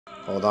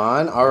Hold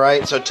on. All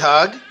right, so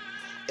Tug,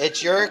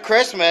 it's your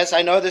Christmas.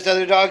 I know there's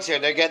other dogs here.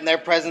 They're getting their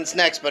presents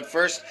next, but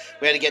first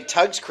we had to get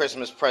Tug's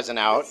Christmas present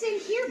out. What's in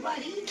here,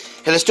 buddy?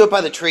 Hey, let's do it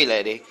by the tree,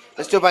 lady.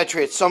 Let's do it by the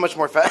tree. It's so much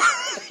more fun.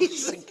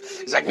 he's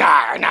like,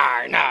 nar,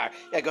 nar, nar.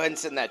 Yeah, go ahead and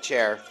sit in that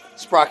chair.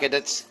 Sprocket,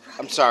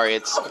 I'm sorry,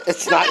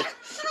 it's not,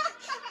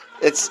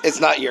 it's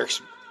not your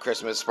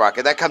Christmas,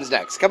 Sprocket. That comes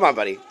next. Come on,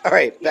 buddy. All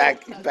right,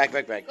 back.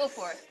 Go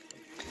for it.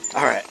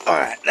 All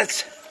right.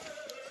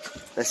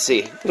 Let's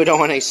see. We don't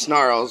want any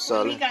snarls.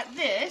 So. We got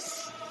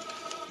this.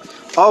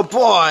 Oh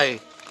boy,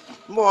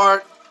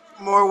 more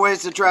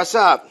ways to dress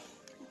up.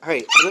 All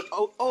right.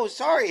 Oh,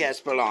 sorry,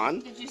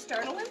 Espelon. Did you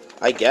startle him?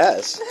 I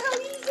guess. Oh,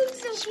 he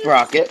looks so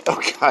Sprocket.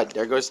 Oh God,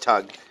 there goes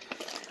Tug.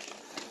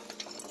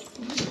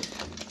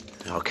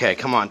 Okay,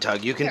 come on,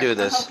 Tug. You can do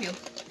this. I'll help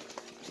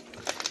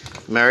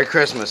you. Merry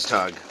Christmas,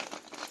 Tug.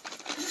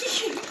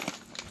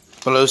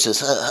 Baloo says,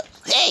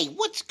 hey,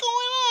 what's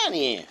going on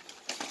here?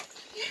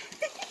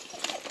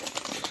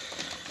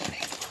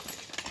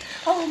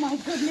 Oh my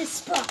goodness,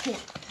 Sprocket.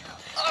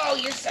 Oh,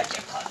 you're such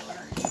a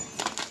cuddler.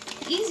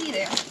 Easy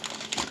there.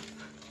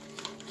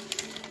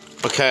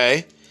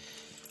 Okay,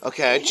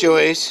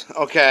 Chewies.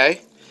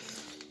 Okay.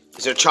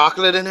 Is there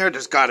chocolate in here?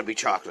 There's got to be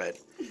chocolate.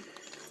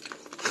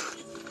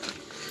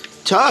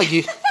 Tug,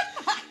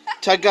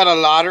 Tug got a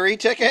lottery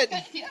ticket?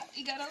 Yeah,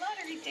 you got a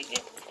lottery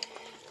ticket.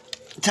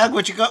 Tug,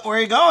 where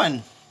are you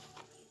going?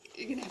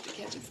 You're gonna have to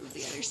catch him from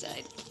the other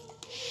side.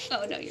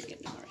 Oh no, you're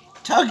getting alright.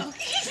 Tug, Oh,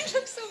 he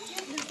looks so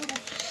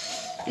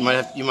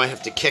cute. you might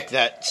have to kick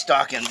that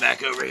stocking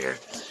back over here.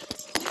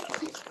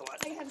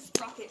 I have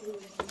Sprocket who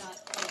is not.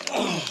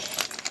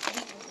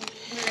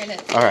 We're in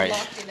a All right.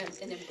 locked in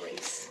an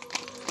embrace,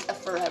 a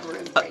forever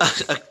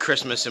embrace. A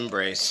Christmas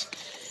embrace.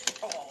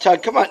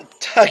 Tug, come on,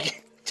 Tug.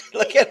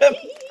 Look at him.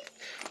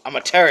 I'm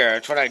a terrier.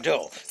 That's what I do.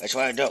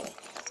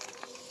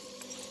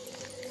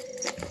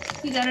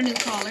 We got a new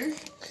collar.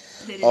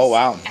 That is Oh,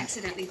 wow.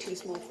 Accidentally too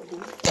small for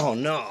him. Oh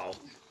no.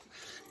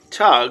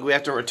 Tug, we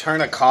have to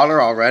return a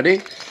collar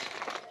already?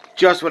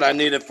 Just what I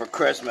needed for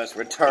Christmas.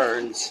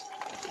 Returns.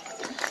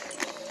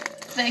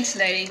 Thanks,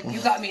 lady. You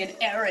got me an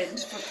errand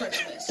for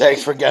Christmas.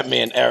 Thanks for getting me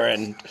an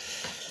errand.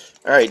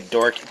 All right,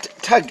 dork.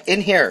 Tug,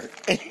 in here.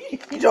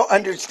 You don't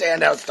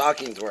understand how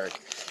stockings work.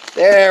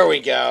 There we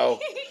go.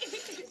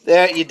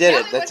 There, you did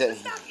it. That's it.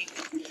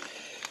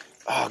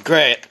 Oh,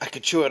 great. I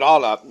could chew it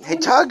all up. Hey,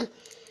 Tug,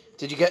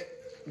 did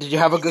you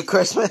have a good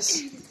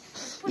Christmas?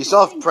 You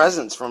still have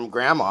presents from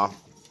Grandma.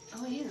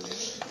 Oh, yeah.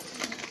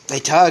 Hey,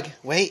 Tug,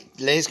 wait.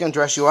 Lay's going to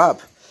dress you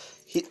up.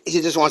 He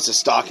just wants a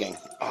stocking.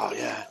 Oh,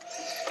 yeah.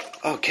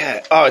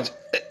 Okay. Oh,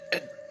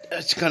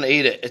 it's going to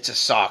eat it. It's a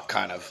sock,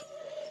 kind of.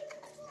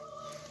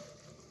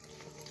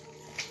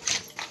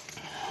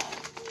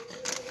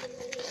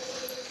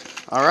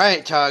 All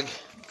right, Tug.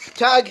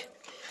 Tug,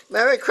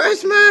 Merry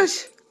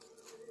Christmas.